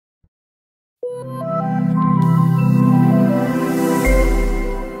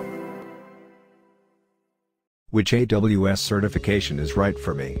Which AWS certification is right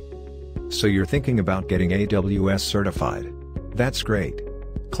for me? So you're thinking about getting AWS certified. That's great.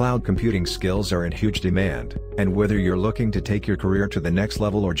 Cloud computing skills are in huge demand, and whether you're looking to take your career to the next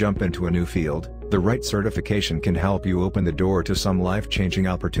level or jump into a new field, the right certification can help you open the door to some life-changing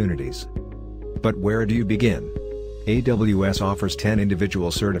opportunities. But where do you begin? AWS offers 10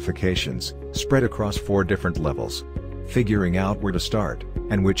 individual certifications, spread across 4 different levels. Figuring out where to start,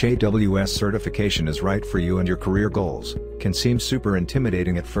 and which AWS certification is right for you and your career goals, can seem super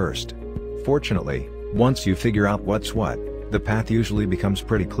intimidating at first. Fortunately, once you figure out what's what, the path usually becomes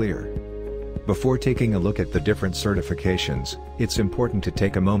pretty clear. Before taking a look at the different certifications, it's important to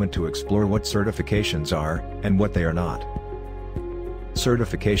take a moment to explore what certifications are, and what they are not.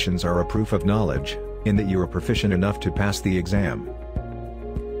 Certifications are a proof of knowledge, in that you are proficient enough to pass the exam.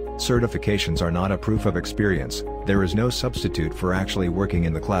 Certifications are not a proof of experience, there is no substitute for actually working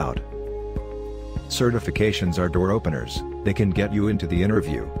in the cloud. Certifications are door openers, they can get you into the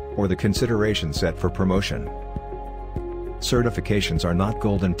interview, or the consideration set for promotion. Certifications are not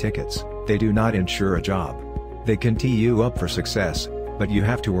golden tickets, they do not ensure a job. They can tee you up for success, but you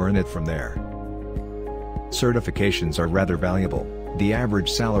have to earn it from there. Certifications are rather valuable. The average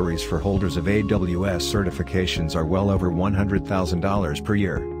salaries for holders of AWS certifications are well over $100,000 per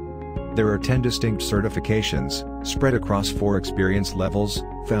year. There are 10 distinct certifications, spread across 4 experience levels: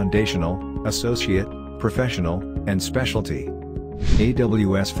 foundational, associate, professional, and specialty.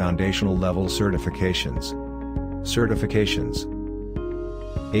 AWS foundational level certifications. Certifications: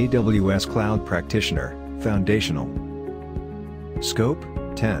 AWS Cloud Practitioner, Foundational. Scope,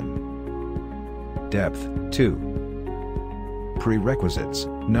 10. Depth, 2. Prerequisites,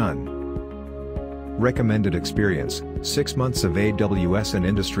 none. Recommended experience, 6 months of AWS and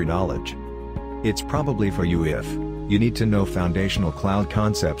industry knowledge. It's probably for you if you need to know foundational cloud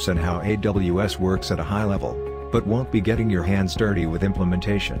concepts and how AWS works at a high level, but won't be getting your hands dirty with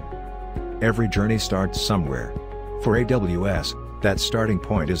implementation. Every journey starts somewhere. For AWS, that starting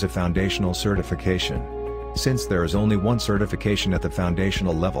point is a foundational certification. Since there is only one certification at the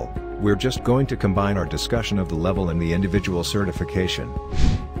foundational level, we're just going to combine our discussion of the level and the individual certification.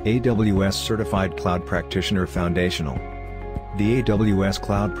 AWS Certified Cloud Practitioner Foundational. The AWS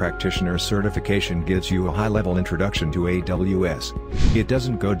Cloud Practitioner certification gives you a high-level introduction to AWS. It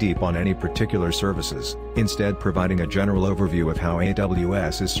doesn't go deep on any particular services, instead providing a general overview of how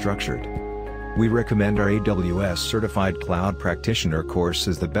AWS is structured. We recommend our AWS Certified Cloud Practitioner course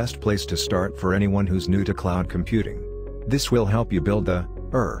as the best place to start for anyone who's new to cloud computing. This will help you build the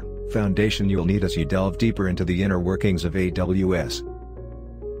foundation you'll need as you delve deeper into the inner workings of AWS.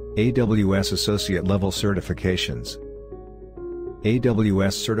 AWS Associate Level Certifications.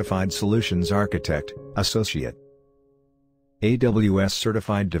 AWS Certified Solutions Architect, Associate. AWS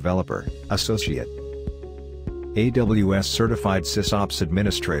Certified Developer, Associate. AWS Certified SYSOPS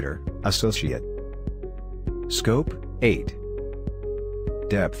Administrator, Associate. Scope, 8.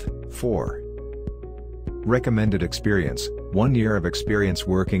 Depth, 4. Recommended experience, 1 year of experience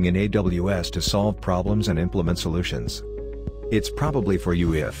working in AWS to solve problems and implement solutions. It's probably for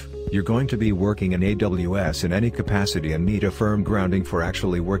you if you're going to be working in AWS in any capacity and need a firm grounding for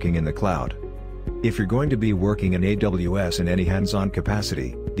actually working in the cloud. If you're going to be working in AWS in any hands-on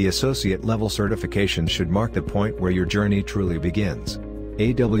capacity, the associate level certification should mark the point where your journey truly begins.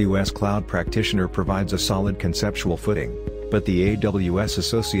 AWS Cloud Practitioner provides a solid conceptual footing, but the AWS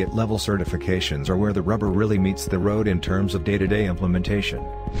associate level certifications are where the rubber really meets the road in terms of day-to-day implementation.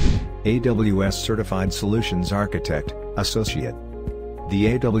 AWS Certified Solutions Architect, Associate.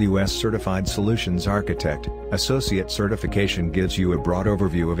 The AWS Certified Solutions Architect, Associate certification gives you a broad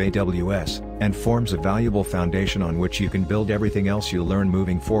overview of AWS, and forms a valuable foundation on which you can build everything else you learn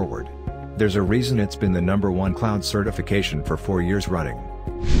moving forward. There's a reason it's been the #1 cloud certification for 4 years running.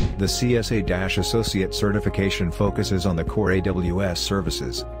 The CSA-Associate certification focuses on the core AWS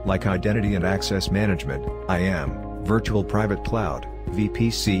services, like Identity and Access Management, IAM, Virtual Private Cloud,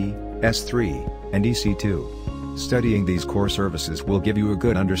 VPC, S3, and EC2. Studying these core services will give you a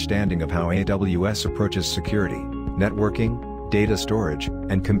good understanding of how AWS approaches security, networking, data storage,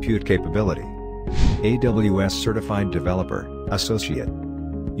 and compute capability. AWS Certified Developer, Associate.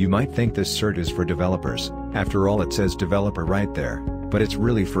 You might think this cert is for developers, after all it says developer right there, but it's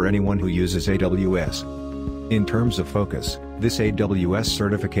really for anyone who uses AWS. In terms of focus, this AWS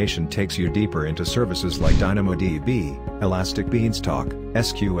certification takes you deeper into services like DynamoDB, Elastic Beanstalk,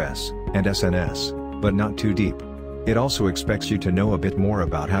 SQS, and SNS, but not too deep. It also expects you to know a bit more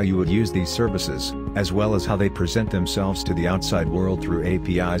about how you would use these services, as well as how they present themselves to the outside world through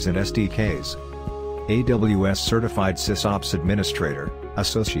APIs and SDKs. AWS Certified SysOps Administrator,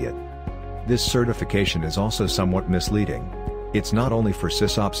 Associate. This certification is also somewhat misleading. It's not only for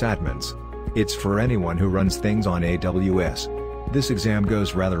SYSOPS admins. It's for anyone who runs things on AWS. This exam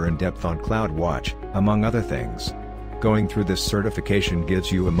goes rather in depth on CloudWatch, among other things. Going through this certification gives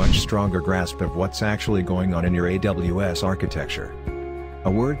you a much stronger grasp of what's actually going on in your AWS architecture.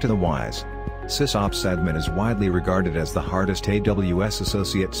 A word to the wise. SYSOPS admin is widely regarded as the hardest AWS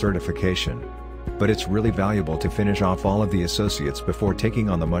associate certification. But it's really valuable to finish off all of the associates before taking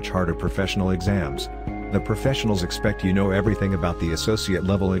on the much harder professional exams. The professionals expect you know everything about the associate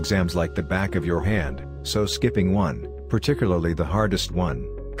level exams like the back of your hand, so skipping one, particularly the hardest one,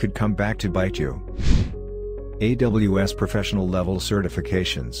 could come back to bite you. AWS Professional Level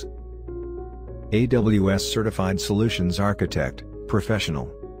Certifications. AWS Certified Solutions Architect, Professional.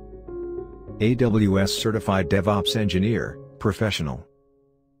 AWS Certified DevOps Engineer, Professional.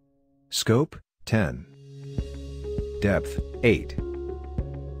 Scope, 10. Depth, 8.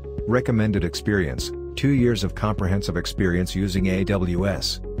 Recommended experience, 2 years of comprehensive experience using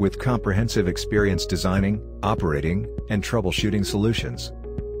AWS, with comprehensive experience designing, operating, and troubleshooting solutions.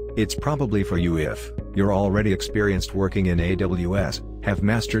 It's probably for you if you're already experienced working in AWS, have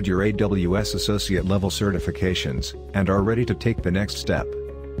mastered your AWS associate level certifications, and are ready to take the next step.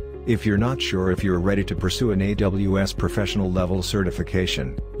 If you're not sure if you're ready to pursue an AWS professional level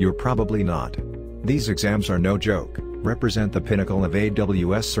certification, you're probably not. These exams are no joke, represent the pinnacle of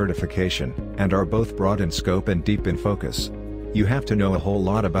AWS certification, and are both broad in scope and deep in focus. You have to know a whole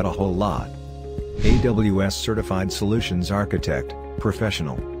lot about a whole lot. AWS Certified Solutions Architect,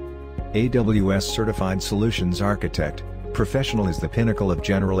 Professional. AWS Certified Solutions Architect, Professional is the pinnacle of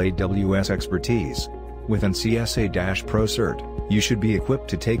general AWS expertise. With an CSA-Pro cert, you should be equipped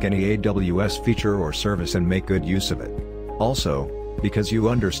to take any AWS feature or service and make good use of it. Also, because you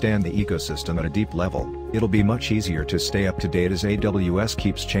understand the ecosystem at a deep level, it'll be much easier to stay up to date as AWS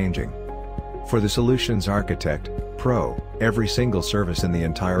keeps changing. For the Solutions Architect, Pro, every single service in the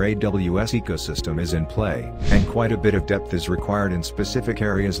entire AWS ecosystem is in play, and quite a bit of depth is required in specific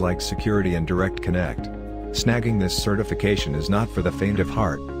areas like security and direct connect. Snagging this certification is not for the faint of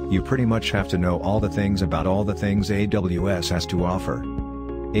heart. You pretty much have to know all the things about all the things AWS has to offer.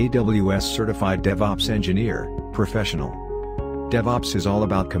 AWS Certified DevOps Engineer, Professional. DevOps is all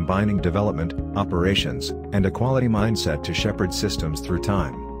about combining development, operations, and a quality mindset to shepherd systems through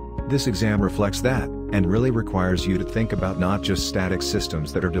time. This exam reflects that, and really requires you to think about not just static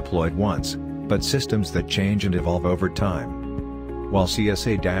systems that are deployed once, but systems that change and evolve over time. While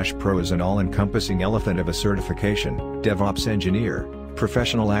CSA-Pro is an all-encompassing elephant of a certification, DevOps Engineer,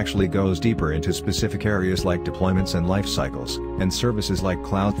 Professional actually goes deeper into specific areas like deployments and life cycles, and services like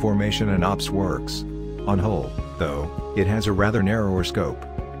CloudFormation and OpsWorks. On whole, though, it has a rather narrower scope.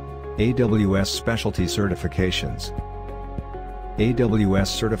 AWS Specialty Certifications. AWS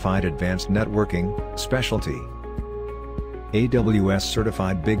Certified Advanced Networking, Specialty. AWS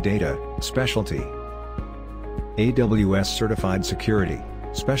Certified Big Data, Specialty. AWS Certified Security,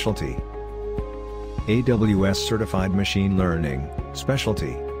 Specialty. AWS Certified Machine Learning,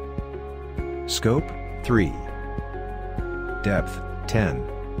 Specialty. Scope, 3. Depth, 10.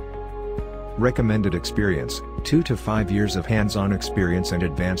 Recommended experience, 2 to 5 years of hands-on experience and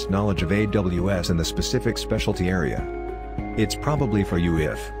advanced knowledge of AWS in the specific specialty area. It's probably for you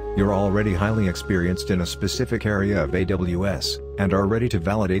if you're already highly experienced in a specific area of AWS, and are ready to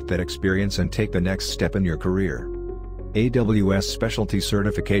validate that experience and take the next step in your career. AWS specialty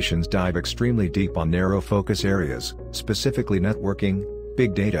certifications dive extremely deep on narrow focus areas, specifically networking,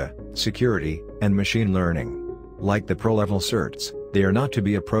 big data, security, and machine learning. Like the pro-level certs, they are not to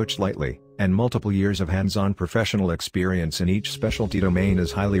be approached lightly, and multiple years of hands-on professional experience in each specialty domain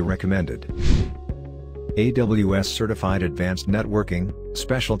is highly recommended. AWS Certified Advanced Networking,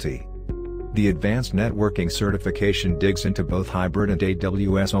 Specialty. The Advanced Networking certification digs into both hybrid and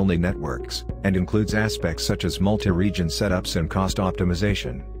AWS-only networks, and includes aspects such as multi-region setups and cost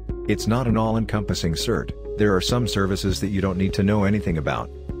optimization. It's not an all-encompassing cert. There are some services that you don't need to know anything about,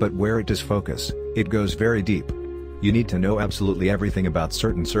 but where it does focus, it goes very deep. You need to know absolutely everything about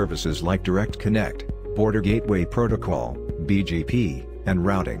certain services like Direct Connect, Border Gateway Protocol, BGP, and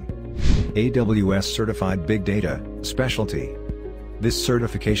routing. AWS Certified Big Data, Specialty. This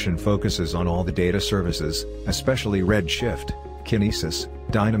certification focuses on all the data services, especially Redshift, Kinesis,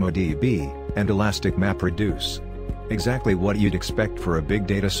 DynamoDB, and Elastic MapReduce. Exactly what you'd expect for a big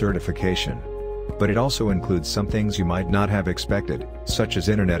data certification. But it also includes some things you might not have expected, such as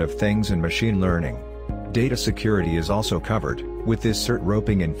Internet of Things and machine learning. Data security is also covered, with this cert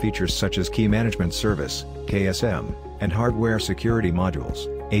roping in features such as Key Management Service, KSM, and Hardware Security Modules,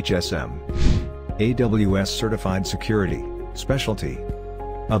 HSM. AWS Certified Security, Specialty.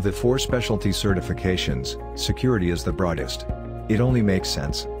 Of the 4 specialty certifications, security is the broadest. It only makes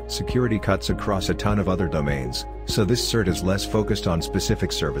sense, security cuts across a ton of other domains, so this cert is less focused on specific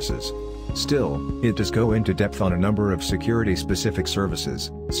services. Still, it does go into depth on a number of security-specific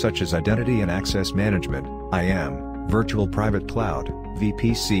services, such as Identity and Access Management, IAM, Virtual Private Cloud,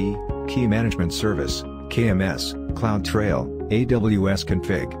 VPC, Key Management Service, KMS, CloudTrail, AWS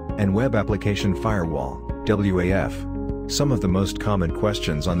Config, and Web Application Firewall, WAF. Some of the most common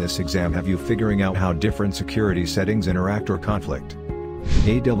questions on this exam have you figuring out how different security settings interact or conflict.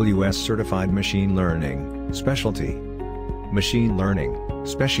 AWS Certified Machine Learning, Specialty. Machine Learning,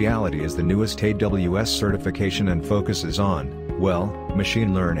 Speciality is the newest AWS certification and focuses on, well,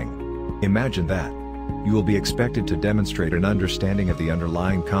 machine learning. Imagine that. You will be expected to demonstrate an understanding of the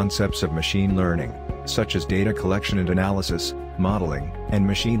underlying concepts of machine learning, such as data collection and analysis, modeling, and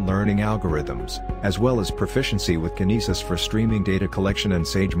machine learning algorithms, as well as proficiency with Kinesis for streaming data collection and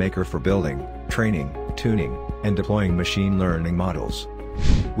SageMaker for building, training, tuning, and deploying machine learning models.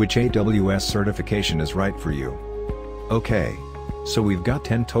 Which AWS certification is right for you? Okay. So we've got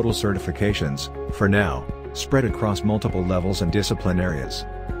 10 total certifications, for now, spread across multiple levels and discipline areas.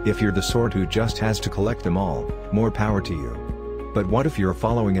 If you're the sort who just has to collect them all, more power to you. But what if you're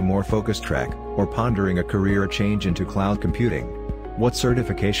following a more focused track, or pondering a career change into cloud computing? What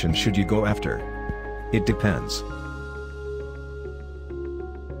certification should you go after? It depends.